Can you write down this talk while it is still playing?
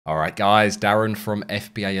All right, guys, Darren from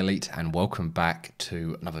FBA Elite, and welcome back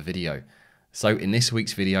to another video. So in this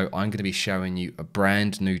week's video, I'm going to be showing you a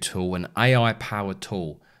brand new tool, an AI-powered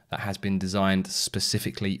tool that has been designed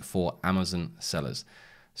specifically for Amazon sellers.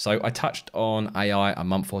 So I touched on AI a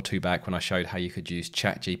month or two back when I showed how you could use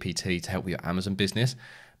ChatGPT to help with your Amazon business,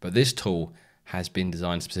 but this tool has been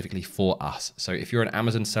designed specifically for us. So if you're an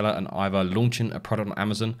Amazon seller and either launching a product on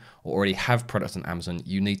Amazon or already have products on Amazon,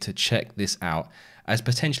 you need to check this out, as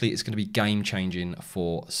potentially it's going to be game changing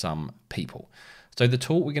for some people. So the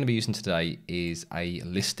tool we're going to be using today is a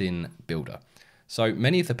listing builder. So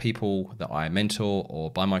many of the people that I mentor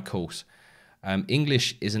or buy my course,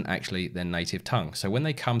 English isn't actually their native tongue. So when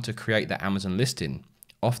they come to create their Amazon listing,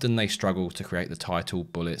 often they struggle to create the title,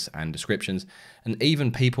 bullets, and descriptions. And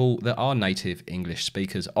even people that are native English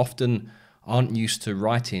speakers often aren't used to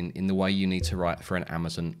writing in the way you need to write for an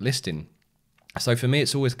Amazon listing. So for me,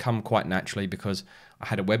 it's always come quite naturally because I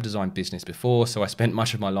had a web design business before. So I spent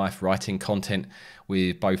much of my life writing content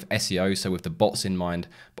with both SEO, so with the bots in mind,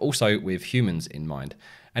 but also with humans in mind.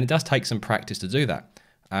 And it does take some practice to do that.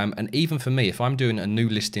 And even for me, if I'm doing a new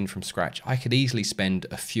listing from scratch, I could easily spend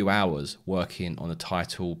a few hours working on the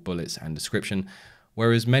title, bullets, and description,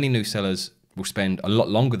 whereas many new sellers will spend a lot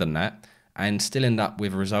longer than that and still end up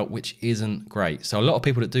with a result which isn't great. So a lot of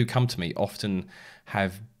people that do come to me often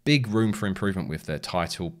have big room for improvement with their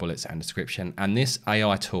title, bullets, and description, and this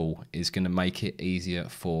AI tool is going to make it easier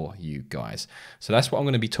for you guys. So that's what I'm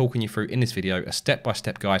going to be talking you through in this video, a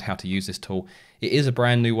step-by-step guide how to use this tool. It is a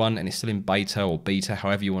brand new one and it's still in beta or beta,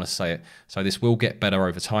 however you want to say it. So this will get better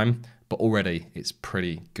over time, but already it's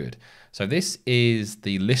pretty good. So this is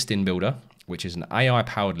the listing builder, which is an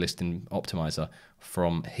AI-powered listing optimizer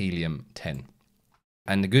from Helium 10.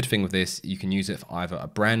 And the good thing with this, you can use it for either a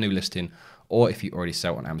brand new listing, or if you already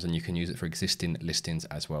sell on Amazon, you can use it for existing listings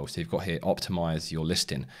as well. So you've got here, optimize your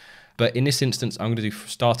listing. But in this instance, I'm going to do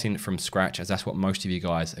starting from scratch, as that's what most of you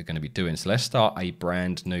guys are going to be doing. So let's start a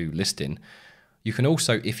brand new listing. You can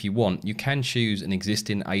also, if you want, you can choose an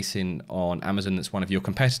existing ASIN on Amazon that's one of your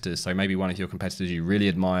competitors. So maybe one of your competitors you really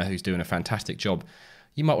admire who's doing a fantastic job.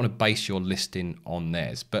 You might want to base your listing on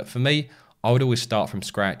theirs. But for me, I would always start from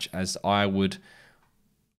scratch, as I would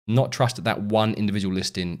not trust that one individual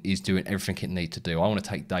listing is doing everything it needs to do. I want to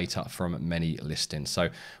take data from many listings. So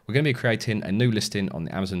we're going to be creating a new listing on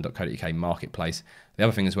the Amazon.co.uk marketplace. The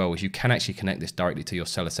other thing as well is you can actually connect this directly to your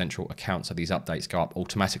Seller Central account, so these updates go up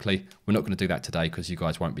automatically. We're not going to do that today because you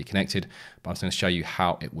guys won't be connected, but I'm just going to show you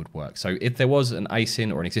how it would work. So if there was an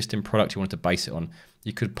ASIN or an existing product you wanted to base it on,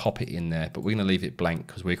 you could pop it in there, but we're going to leave it blank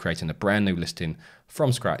because we're creating a brand new listing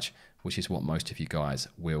from scratch, which is what most of you guys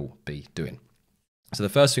will be doing. So the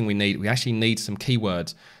first thing we actually need some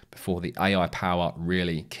keywords before the AI power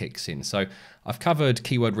really kicks in. So I've covered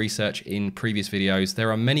keyword research in previous videos. There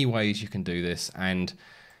are many ways you can do this, and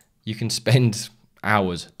you can spend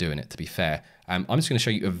hours doing it, to be fair. I'm just going to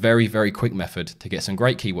show you a very, very quick method to get some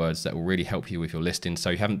great keywords that will really help you with your listing.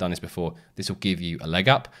 So if you haven't done this before, this will give you a leg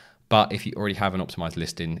up. But if you already have an optimized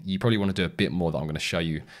listing, you probably want to do a bit more that I'm going to show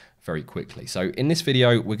you very quickly. So in this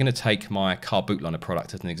video, we're going to take my car boot liner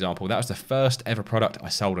product as an example. That was the first ever product I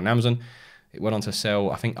sold on Amazon. It went on to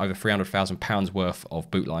sell, I think, over £300,000 worth of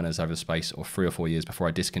boot liners over the space of 3 or 4 years before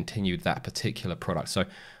I discontinued that particular product. So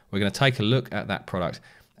we're going to take a look at that product,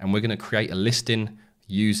 and we're going to create a listing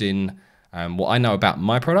using what I know about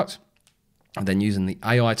my product, and then using the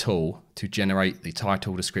AI tool to generate the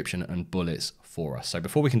title, description, and bullets for us. So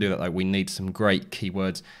before we can do that though, we need some great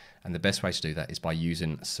keywords, and the best way to do that is by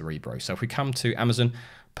using Cerebro. So if we come to Amazon,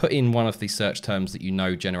 put in one of the search terms that you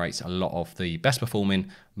know generates a lot of the best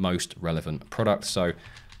performing, most relevant products. So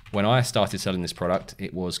when I started selling this product,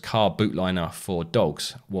 it was car boot liner for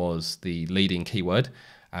dogs was the leading keyword,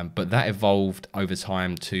 but that evolved over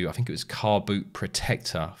time to, I think it was car boot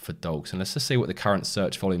protector for dogs. And let's just see what the current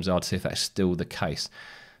search volumes are to see if that's still the case.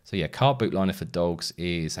 So yeah, car boot liner for dogs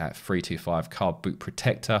is at 325, car boot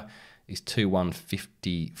protector is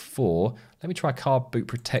 2154. Let me try car boot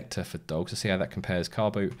protector for dogs to see how that compares.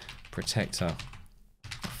 Car boot protector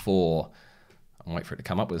for, I'll wait for it to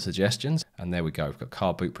come up with suggestions. And there we go, we've got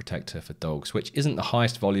car boot protector for dogs, which isn't the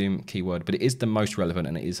highest volume keyword, but it is the most relevant,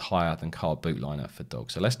 and it is higher than car boot liner for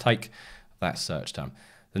dogs. So let's take that search term.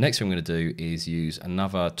 The next thing I'm going to do is use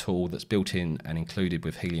another tool that's built in and included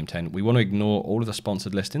with Helium 10. We want to ignore all of the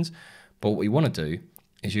sponsored listings, but what we want to do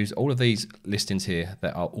is use all of these listings here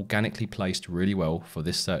that are organically placed really well for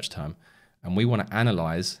this search term. And we want to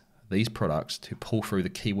analyze these products to pull through the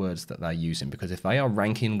keywords that they're using, because if they are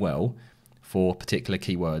ranking well for particular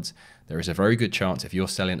keywords, there is a very good chance if you're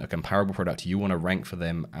selling a comparable product, you want to rank for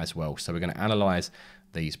them as well. So we're going to analyze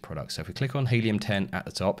these products. So if we click on Helium 10 at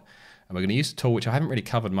the top, and we're going to use a tool which I haven't really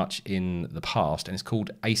covered much in the past, and it's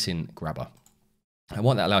called ASIN Grabber. And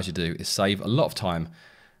what that allows you to do is save a lot of time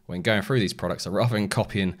when going through these products. So rather than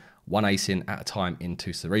copying one ASIN at a time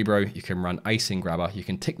into Cerebro, you can run ASIN Grabber. You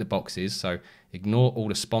can tick the boxes, so ignore all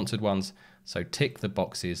the sponsored ones. So tick the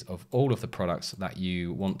boxes of all of the products that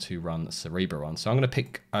you want to run Cerebro on. So I'm going to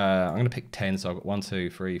pick 10. So I've got 1, 2,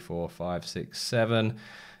 3, 4, 5, 6, 7.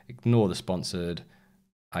 Ignore the sponsored.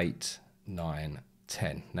 8, 9,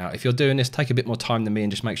 10. Now, if you're doing this, take a bit more time than me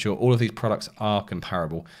and just make sure all of these products are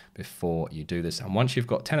comparable before you do this. And once you've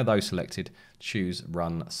got 10 of those selected, choose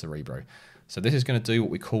Run Cerebro. So this is going to do what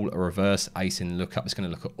we call a reverse ASIN lookup. It's going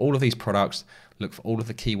to look at all of these products, look for all of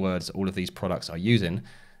the keywords all of these products are using,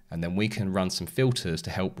 and then we can run some filters to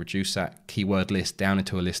help reduce that keyword list down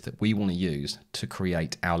into a list that we want to use to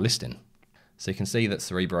create our listing. So you can see that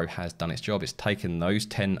Cerebro has done its job. It's taken those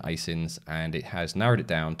 10 ASINs and it has narrowed it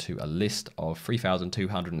down to a list of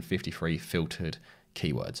 3,253 filtered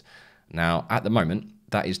keywords. Now, at the moment,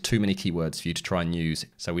 that is too many keywords for you to try and use.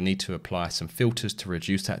 So we need to apply some filters to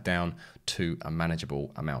reduce that down to a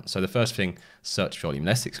manageable amount. So the first thing, search volume.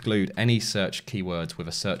 Let's exclude any search keywords with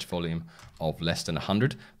a search volume of less than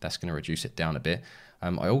 100. That's going to reduce it down a bit.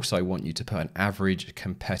 I also want you to put an average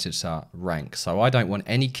competitor rank. So I don't want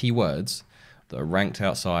any keywords that are ranked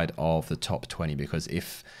outside of the top 20, because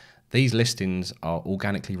if these listings are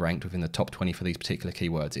organically ranked within the top 20 for these particular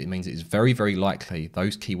keywords, it means it is very, very likely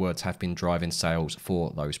those keywords have been driving sales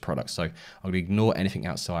for those products. So I'm going to ignore anything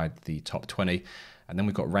outside the top 20. And then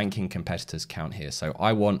we've got ranking competitors count here. So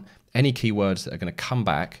I want any keywords that are going to come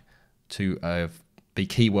back to be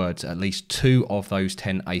keywords at least 2 of those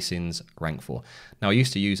 10 ASINs rank for. Now, I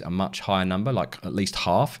used to use a much higher number, like at least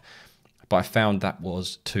half, but I found that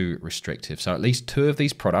was too restrictive. So at least 2 of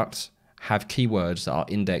these products have keywords that are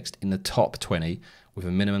indexed in the top 20 with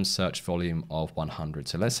a minimum search volume of 100.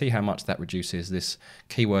 So let's see how much that reduces this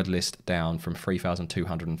keyword list down from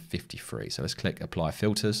 3,253. So let's click Apply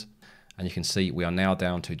Filters, and you can see we are now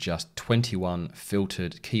down to just 21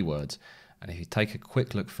 filtered keywords. And if you take a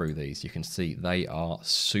quick look through these, you can see they are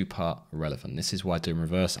super relevant. This is why doing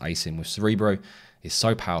reverse ASIN with Cerebro is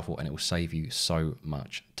so powerful, and it will save you so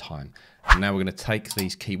much time. And now we're going to take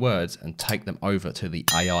these keywords and take them over to the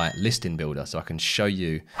AI listing builder, so I can show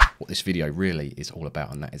you what this video really is all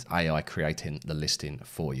about, and that is AI creating the listing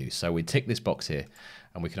for you. So we tick this box here,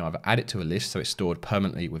 and we can either add it to a list so it's stored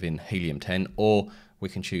permanently within Helium 10, or we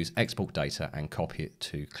can choose export data and copy it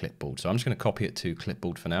to clipboard. So I'm just going to copy it to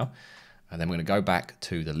clipboard for now, and then we're going to go back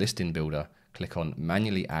to the listing builder, click on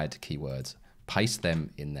manually add keywords, paste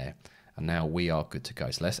them in there. And now we are good to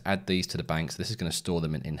go. So let's add these to the banks. This is going to store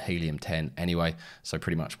them in Helium 10 anyway. So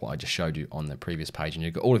pretty much what I just showed you on the previous page, and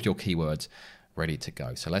you've got all of your keywords ready to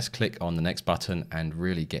go. So let's click on the next button and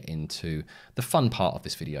really get into the fun part of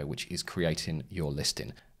this video, which is creating your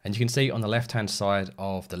listing. And you can see on the left-hand side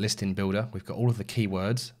of the listing builder, we've got all of the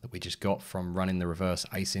keywords that we just got from running the reverse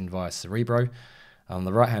ASIN via Cerebro. On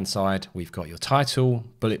the right-hand side, we've got your title,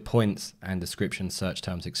 bullet points, and description, search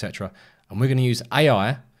terms, etc. And we're going to use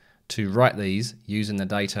AI to write these using the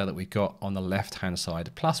data that we've got on the left-hand side,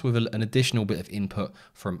 plus with an additional bit of input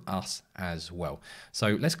from us as well.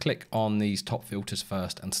 So let's click on these top filters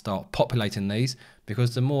first and start populating these,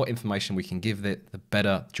 because the more information we can give it, the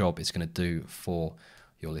better job it's going to do for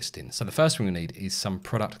your listing. So the first thing we need is some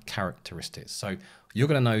product characteristics. So you're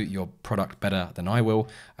going to know your product better than I will,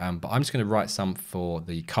 but I'm just going to write some for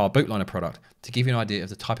the car boot liner product to give you an idea of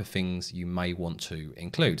the type of things you may want to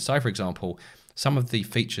include. So for example, some of the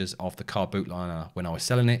features of the car boot liner when I was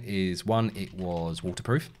selling it is, 1, it was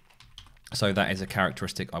waterproof. So that is a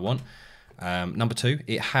characteristic I want. Number 2,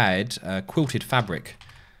 it had quilted fabric,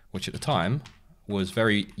 which at the time was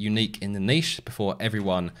very unique in the niche before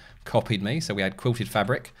everyone copied me. So we had quilted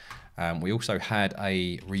fabric. We also had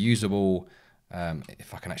a reusable,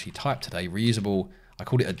 if I can actually type today, reusable, I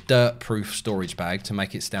called it a dirt-proof storage bag to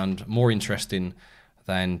make it sound more interesting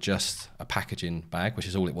than just a packaging bag, which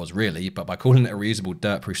is all it was really. But by calling it a reusable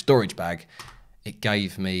dirt-proof storage bag, it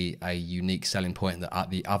gave me a unique selling point that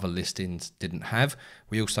the other listings didn't have.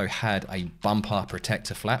 We also had a bumper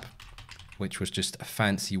protector flap, which was just a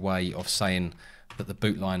fancy way of saying that the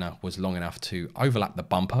boot liner was long enough to overlap the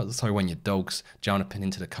bumper. So when your dog's jumping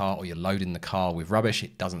into the car or you're loading the car with rubbish,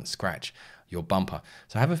 it doesn't scratch your bumper.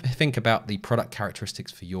 So have a think about the product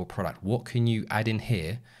characteristics for your product. What can you add in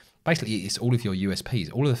here? Basically, it's all of your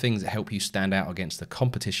USPs, all of the things that help you stand out against the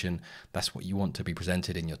competition. That's what you want to be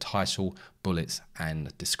presented in your title, bullets,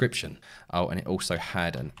 and description. Oh, and it also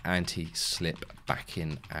had an anti-slip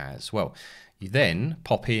backing as well. You then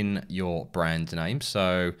pop in your brand name.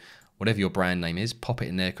 So whatever your brand name is, pop it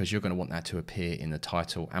in there because you're going to want that to appear in the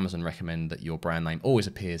title. Amazon recommend that your brand name always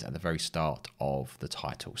appears at the very start of the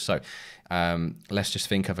title. So let's just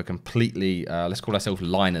think of a completely, let's call ourselves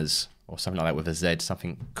Liners or something like that with a Z,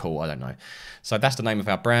 something cool, I don't know. So that's the name of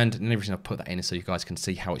our brand, and everything, I'll put that in so you guys can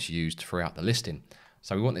see how it's used throughout the listing.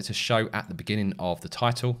 So we want it to show at the beginning of the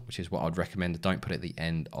title, which is what I'd recommend. Don't put it at the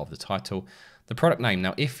end of the title. The product name.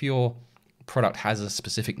 Now, if your product has a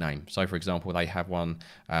specific name, so for example, they have one,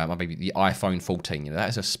 maybe the iPhone 14, that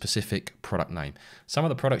is a specific product name. Some of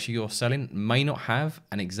the products you're selling may not have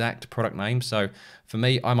an exact product name. So for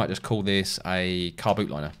me, I might just call this a car boot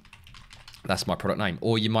liner. That's my product name.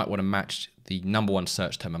 Or you might want to match the #1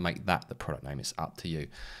 search term and make that the product name. It's up to you.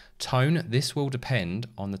 Tone, this will depend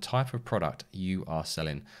on the type of product you are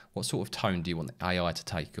selling. What sort of tone do you want the AI to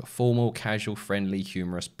take? You've got formal, casual, friendly,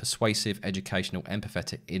 humorous, persuasive, educational,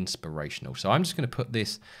 empathetic, inspirational. So I'm just going to put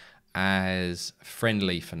this as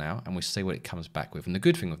friendly for now, and we'll see what it comes back with. And the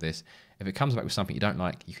good thing with this, if it comes back with something you don't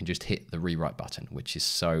like, you can just hit the rewrite button, which is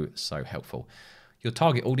so helpful. Your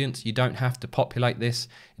target audience, you don't have to populate this.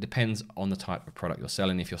 It depends on the type of product you're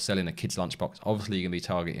selling. If you're selling a kid's lunchbox, obviously you're going to be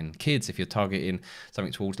targeting kids. If you're targeting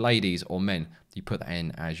something towards ladies or men, you put that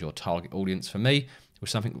in as your target audience. For me,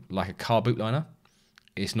 with something like a car boot liner,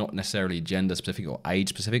 it's not necessarily gender specific or age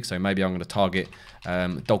specific. So maybe I'm going to target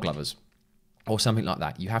dog lovers or something like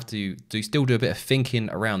that. You have to still do a bit of thinking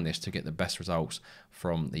around this to get the best results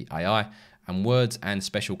from the AI, and words and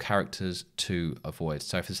special characters to avoid.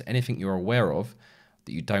 So if there's anything you're aware of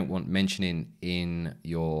that you don't want mentioning in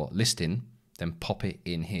your listing, then pop it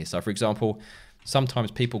in here. So for example, sometimes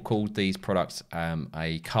people called these products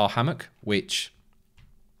a car hammock, which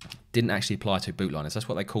didn't actually apply to boot liners. That's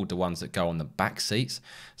what they called the ones that go on the back seats.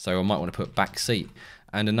 So I might want to put back seat.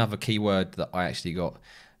 And another keyword that I actually got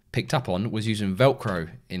picked up on was using Velcro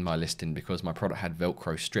in my listing, because my product had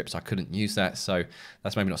Velcro strips. I couldn't use that. So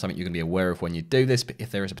that's maybe not something you're going to be aware of when you do this, but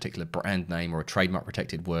if there is a particular brand name or a trademark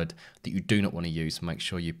protected word that you do not want to use, make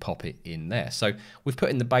sure you pop it in there. So we've put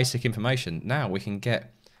in the basic information. Now we can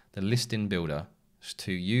get the listing builder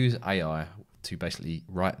to use AI to basically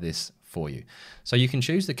write this for you. So you can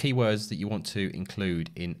choose the keywords that you want to include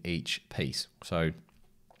in each piece. So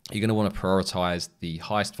you're going to want to prioritize the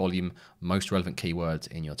highest volume, most relevant keywords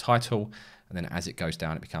in your title. And then as it goes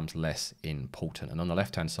down, it becomes less important. And on the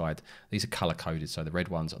left-hand side, these are color-coded. So the red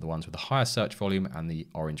ones are the ones with the higher search volume, and the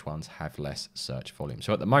orange ones have less search volume.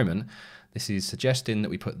 So at the moment, this is suggesting that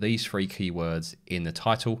we put these 3 keywords in the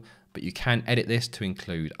title, but you can edit this to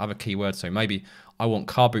include other keywords. So maybe I want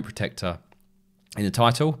car boot protector in the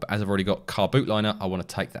title, but as I've already got car boot liner, I want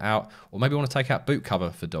to take that out. Or maybe I want to take out boot cover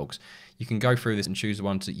for dogs. You can go through this and choose the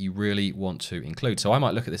ones that you really want to include. So I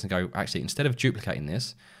might look at this and go, actually, instead of duplicating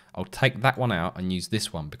this, I'll take that one out and use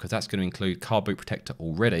this one, because that's going to include car boot protector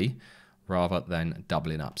already rather than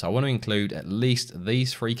doubling up. So I want to include at least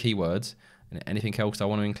these 3 keywords, and anything else I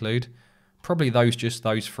want to include, probably just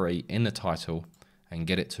those 3 in the title, and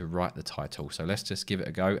get it to write the title. So let's just give it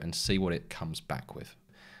a go and see what it comes back with.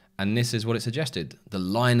 And this is what it suggested. The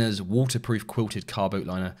Liners waterproof quilted car boot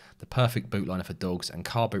liner, the perfect boot liner for dogs, and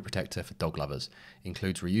car boot protector for dog lovers.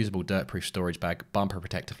 Includes reusable dirt-proof storage bag, bumper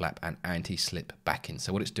protector flap, and anti-slip backing.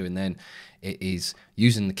 So what it's doing then, it is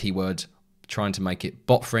using the keywords, trying to make it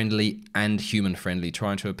bot friendly and human friendly,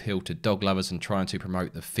 trying to appeal to dog lovers and trying to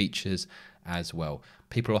promote the features as well.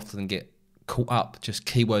 People often get caught up just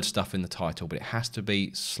keyword stuff in the title, but it has to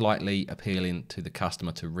be slightly appealing to the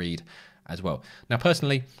customer to read as well. Now,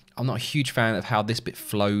 personally, I'm not a huge fan of how this bit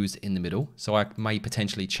flows in the middle, so I may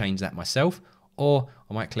potentially change that myself, or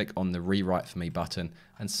I might click on the rewrite for me button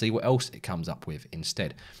and see what else it comes up with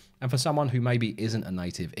instead. And for someone who maybe isn't a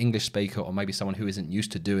native English speaker, or maybe someone who isn't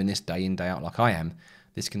used to doing this day in, day out like I am,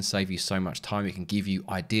 this can save you so much time. It can give you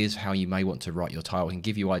ideas how you may want to write your title. It can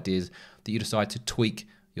give you ideas that you decide to tweak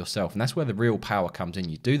yourself. And that's where the real power comes in.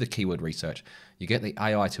 You do the keyword research, you get the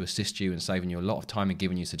AI to assist you in saving you a lot of time and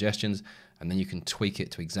giving you suggestions, and then you can tweak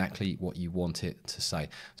it to exactly what you want it to say.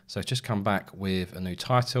 So it's just come back with a new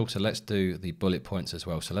title. So let's do the bullet points as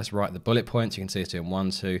well. So let's write the bullet points. You can see it's doing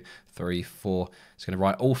 1, 2, 3, 4. It's going to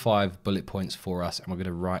write all 5 bullet points for us, and we're going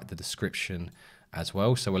to write the description as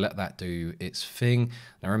well. So we'll let that do its thing.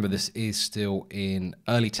 Now remember, this is still in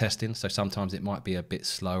early testing, so sometimes it might be a bit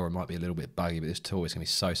slow or it might be a little bit buggy, but this tool is going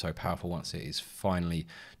to be so powerful once it is finally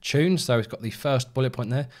tuned. So it's got the first bullet point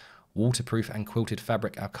there. Waterproof and quilted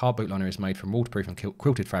fabric. Our car boot liner is made from waterproof and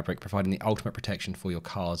quilted fabric, providing the ultimate protection for your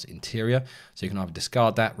car's interior. So you can either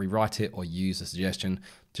discard that, rewrite it, or use the suggestion.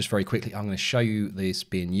 Just very quickly, I'm going to show you this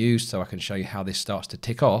being used so I can show you how this starts to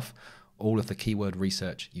tick off all of the keyword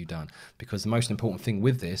research you've done. Because the most important thing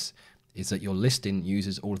with this is that your listing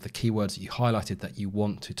uses all of the keywords that you highlighted that you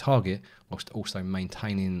want to target, whilst also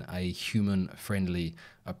maintaining a human-friendly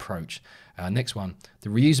approach. Next one, the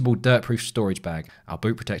reusable dirt-proof storage bag. Our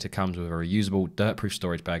boot protector comes with a reusable dirt-proof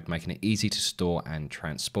storage bag, making it easy to store and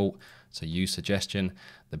transport. So use suggestion,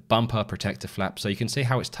 the bumper protector flap. So you can see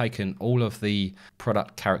how it's taken all of the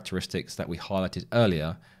product characteristics that we highlighted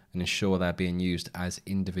earlier and ensure they're being used as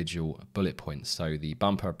individual bullet points. So the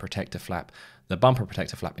bumper protector flap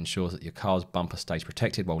ensures that your car's bumper stays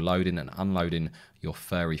protected while loading and unloading your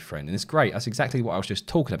furry friend. And it's great. That's exactly what I was just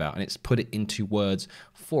talking about, and it's put it into words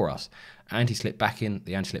for us. Anti-slip backing.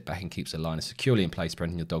 The anti-slip backing keeps the liner securely in place,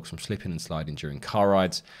 preventing your dogs from slipping and sliding during car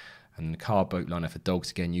rides. And the car boot liner for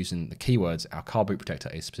dogs, again, using the keywords, our car boot protector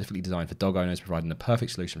is specifically designed for dog owners, providing the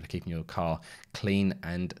perfect solution for keeping your car clean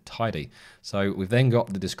and tidy. So we've then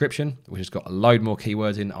got the description, which has got a load more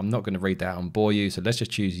keywords in. I'm not going to read that out and bore you, so let's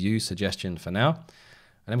just choose use suggestion for now.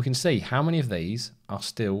 And then we can see how many of these are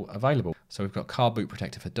still available. So we've got car boot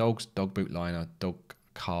protector for dogs, dog boot liner, dog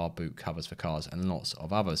car boot covers for cars, and lots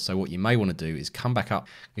of others. So what you may want to do is come back up.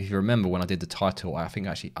 If you remember when I did the title, I think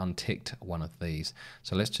I actually unticked one of these.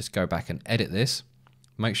 So let's just go back and edit this.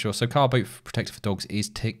 Make sure, so car boot protector for dogs is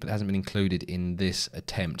ticked, but it hasn't been included in this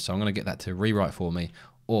attempt. So I'm going to get that to rewrite for me,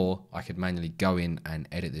 or I could manually go in and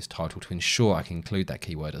edit this title to ensure I can include that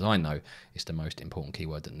keyword, as I know it's the most important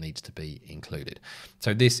keyword that needs to be included.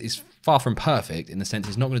 So this is far from perfect in the sense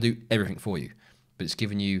it's not going to do everything for you, but it's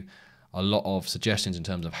giving you a lot of suggestions in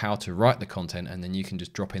terms of how to write the content, and then you can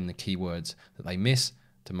just drop in the keywords that they miss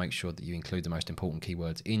to make sure that you include the most important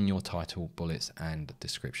keywords in your title, bullets, and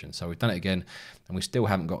description. So we've done it again, and we still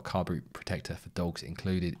haven't got car boot protector for dogs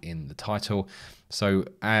included in the title. So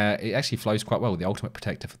it actually flows quite well with the ultimate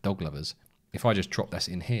protector for dog lovers. If I just drop this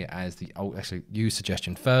in here as the actually use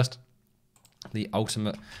suggestion first, the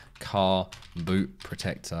ultimate car boot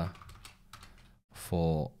protector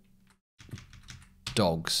for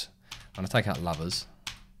dogs. I'm going to take out lovers,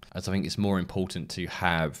 as I think it's more important to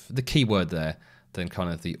have the keyword there than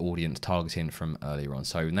kind of the audience targeting from earlier on.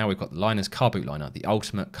 So now we've got the liners, car boot liner, the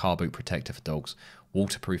ultimate car boot protector for dogs,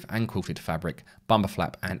 waterproof and quilted fabric, bumper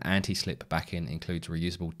flap and anti-slip backing, includes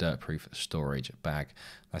reusable dirt-proof storage bag.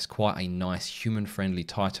 That's quite a nice human-friendly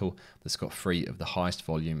title that's got 3 of the highest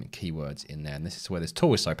volume keywords in there. And this is where this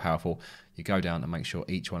tool is so powerful. You go down and make sure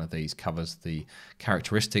each one of these covers the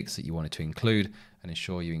characteristics that you wanted to include, and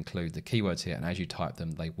ensure you include the keywords here, and as you type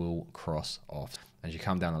them, they will cross off. As you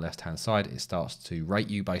come down the left-hand side, it starts to rate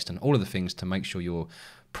you based on all of the things to make sure you're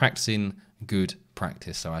practicing good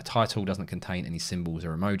practice. So our title doesn't contain any symbols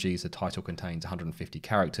or emojis. The title contains 150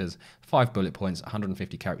 characters, 5 bullet points,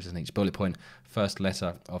 150 characters in each bullet point. First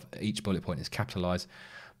letter of each bullet point is capitalized.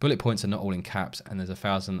 Bullet points are not all in caps, and there's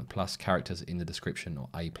 1,000+ characters in the description or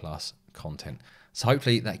A+ content. So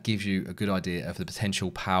hopefully that gives you a good idea of the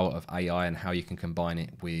potential power of AI and how you can combine it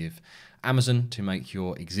with Amazon to make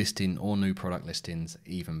your existing or new product listings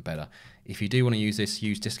even better. If you do want to use this,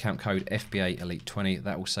 use discount code FBA Elite 20.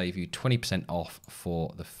 That will save you 20% off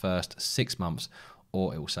for the first 6 months,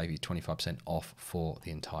 or it will save you 25% off for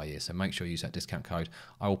the entire year. So make sure you use that discount code.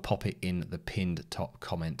 I will pop it in the pinned top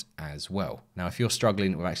comment as well. Now, if you're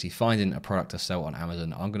struggling with actually finding a product to sell on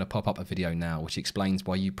Amazon, I'm going to pop up a video now which explains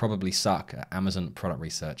why you probably suck at Amazon product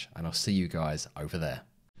research, and I'll see you guys over there.